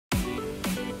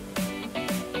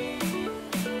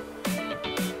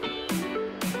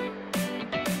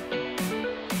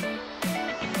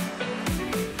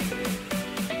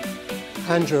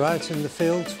Andrew, out in the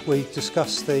field we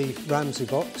discussed the Ramsay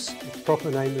box. The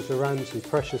proper name is the Ramsay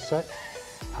pressure set,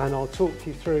 and I'll talk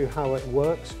you through how it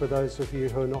works for those of you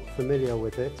who are not familiar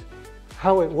with it.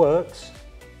 How it works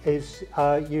is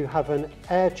you have an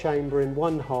air chamber in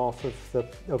one half of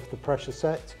the pressure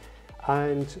set,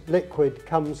 and liquid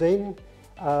comes in,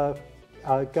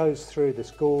 goes through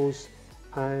this gauze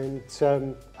and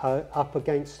up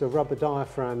against a rubber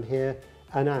diaphragm here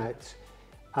and out.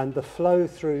 And the flow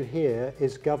through here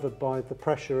is governed by the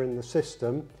pressure in the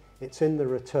system. It's in the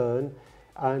return,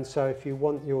 and so if you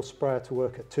want your sprayer to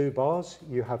work at 2 bars,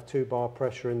 you have 2 bar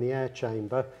pressure in the air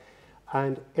chamber,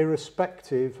 and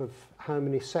irrespective of how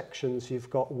many sections you've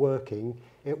got working,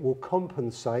 it will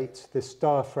compensate. This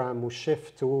diaphragm will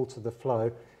shift to alter the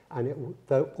flow, and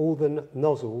all the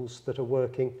nozzles that are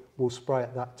working will spray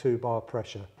at that 2 bar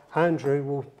pressure. Andrew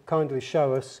will kindly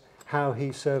show us how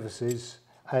he services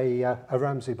a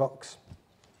Ramsay box.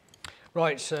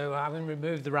 Right, so having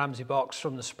removed the Ramsay box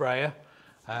from the sprayer,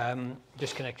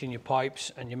 disconnecting your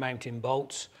pipes and your mounting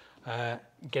bolts,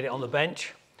 get it on the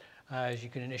bench. As you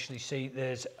can initially see,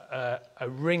 there's a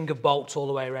ring of bolts all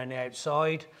the way around the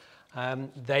outside.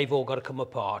 They've all got to come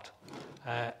apart.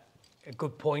 A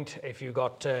good point, if you've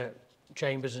got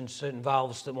chambers and certain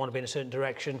valves that want to be in a certain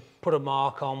direction, put a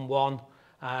mark on one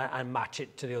and match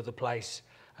it to the other place.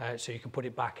 So you can put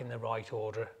it back in the right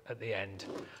order at the end.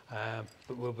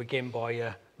 But we'll begin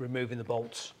by removing the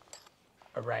bolts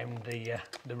around the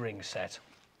ring set.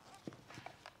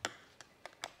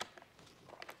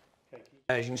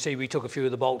 As you can see, we took a few of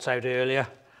the bolts out earlier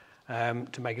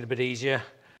to make it a bit easier.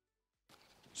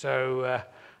 So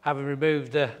having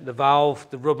removed the valve,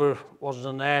 the rubber wasn't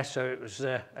on there, so it was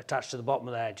attached to the bottom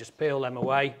of there. Just peel them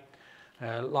away.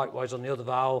 Likewise on the other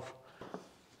valve.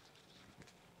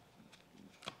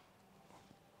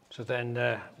 So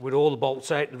then with all the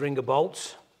bolts out, the ringer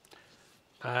bolts,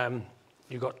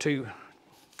 you've got 2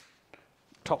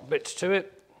 top bits to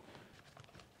it,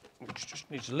 which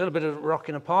just needs a little bit of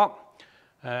rocking apart.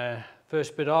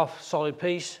 First bit off, solid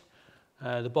piece.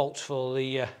 The bolts for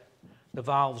the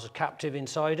valves are captive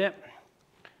inside it.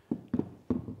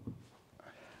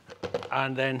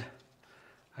 And then,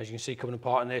 as you can see coming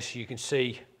apart in this, you can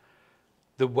see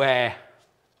the wear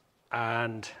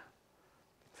and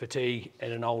fatigue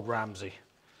in an old Ramsay.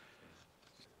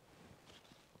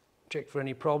 Check for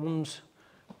any problems,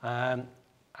 and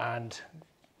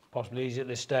possibly easy at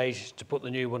this stage to put the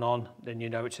new one on, then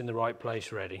you know it's in the right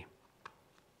place ready.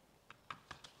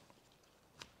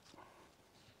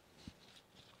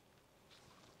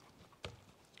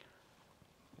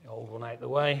 The old one out the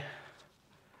way.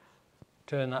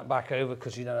 Turn that back over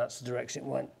because you know that's the direction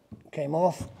it came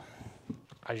off.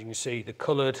 As you can see, the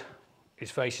coloured is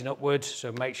facing upwards,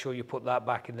 so make sure you put that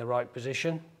back in the right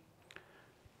position.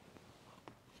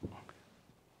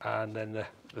 And then the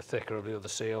thicker of the other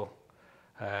seal,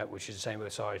 which is the same other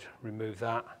side, remove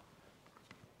that.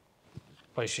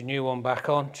 Place your new one back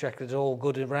on, check it's all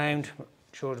good around, make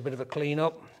sure it's a bit of a clean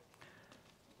up.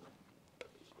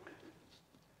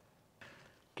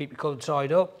 Keep your coloured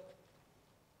side up,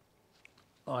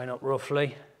 line up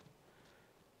roughly,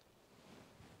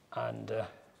 and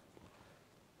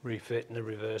refit in the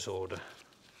reverse order.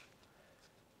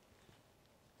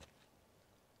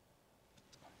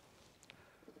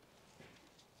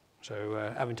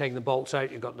 So having taken the bolts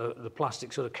out, you've got the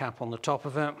plastic sort of cap on the top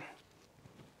of it.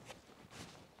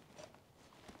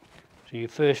 So your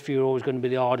first few are always going to be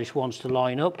the hardest ones to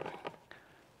line up.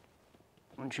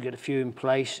 Once you get a few in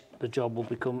place, the job will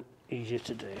become easier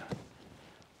to do.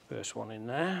 First one in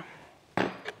there.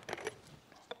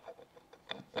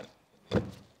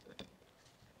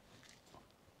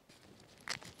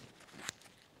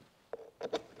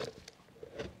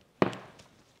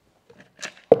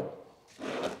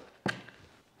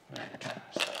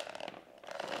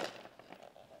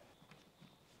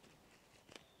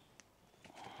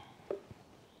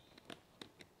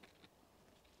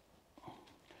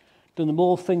 Done them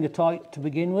all finger tight to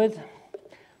begin with,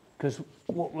 because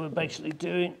what we're basically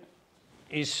doing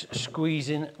is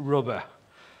squeezing rubber.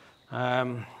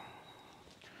 I'm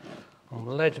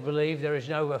led to believe there is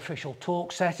no official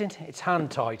torque setting, it's hand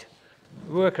tight.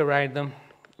 Work around them,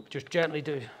 just gently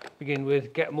do begin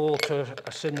with, get them all to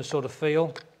a similar sort of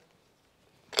feel.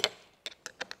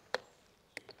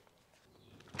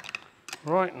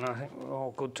 Right, and I think we're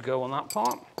all good to go on that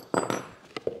part.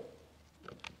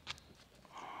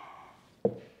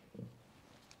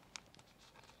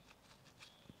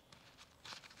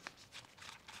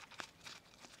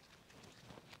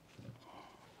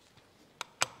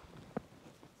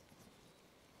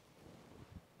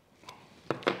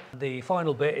 The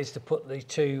final bit is to put the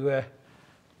 2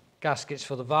 gaskets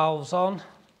for the valves on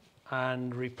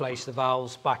and replace the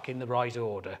valves back in the right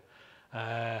order.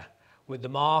 With the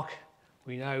mark,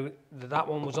 we know that that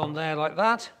one was on there like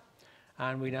that,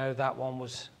 and we know that one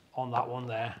was on that one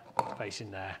there,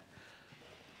 facing there.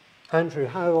 Andrew,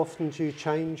 how often do you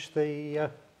change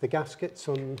the gaskets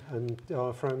on and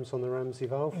diaphragms on the Ramsay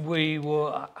valve? We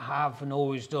will have and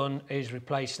always done is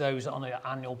replace those on an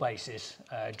annual basis.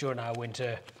 During our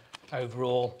winter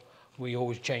overall, we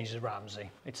always change the Ramsay.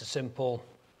 It's a simple,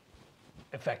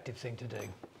 effective thing to do.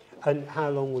 And how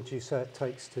long would you say it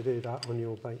takes to do that on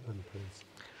your Bateman, please?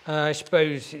 I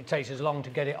suppose it takes as long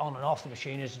to get it on and off the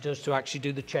machine as it does to actually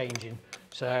do the changing.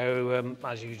 So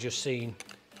as you've just seen,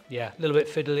 yeah, a little bit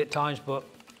fiddly at times, but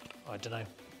I don't know,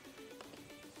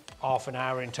 half an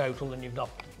hour in total and you've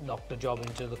knocked the job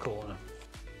into the corner.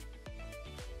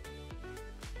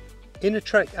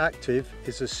 Inatreq Active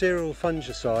is a cereal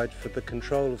fungicide for the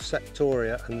control of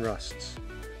septoria and rusts.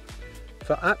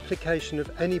 For application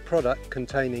of any product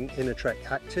containing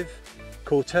Inatreq Active,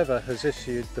 Corteva has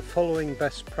issued the following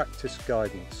best practice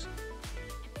guidance.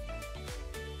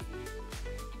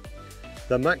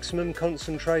 The maximum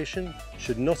concentration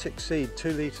should not exceed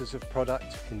 2 litres of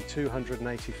product in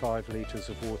 285 litres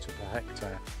of water per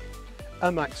hectare,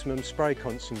 a maximum spray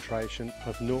concentration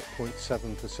of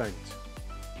 0.7%.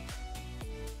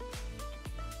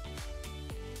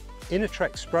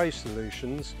 Inatreq spray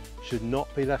solutions should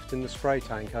not be left in the spray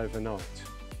tank overnight.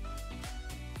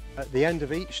 At the end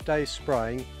of each day's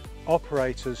spraying,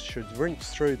 operators should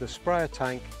rinse through the sprayer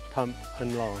tank, pump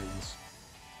and lines.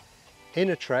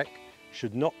 Inatreq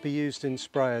should not be used in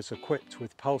sprayers equipped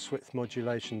with pulse width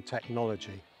modulation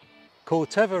technology.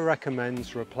 Corteva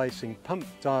recommends replacing pump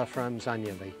diaphragms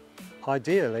annually,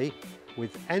 ideally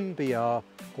with NBR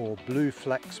or Blue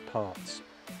Flex parts.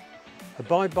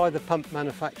 Abide by the pump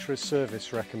manufacturer's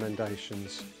service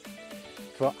recommendations.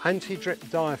 For anti-drip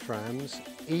diaphragms,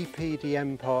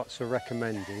 EPDM parts are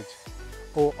recommended,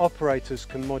 or operators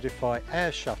can modify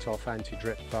air shutoff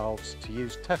anti-drip valves to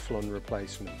use Teflon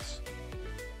replacements.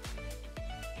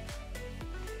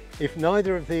 If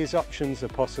neither of these options are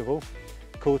possible,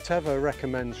 Corteva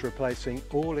recommends replacing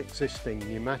all existing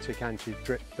pneumatic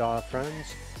anti-drip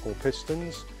diaphragms or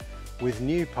pistons with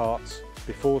new parts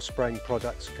before spraying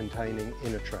products containing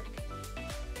Inatreq.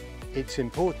 It's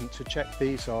important to check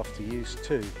these after use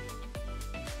too.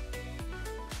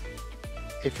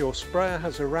 If your sprayer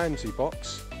has a Ramsay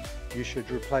box, you should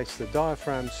replace the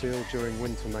diaphragm seal during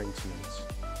winter maintenance.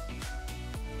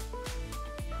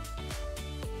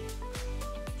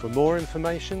 For more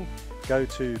information, go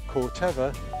to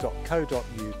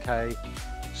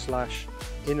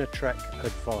corteva.co.uk/Inatreq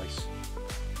advice.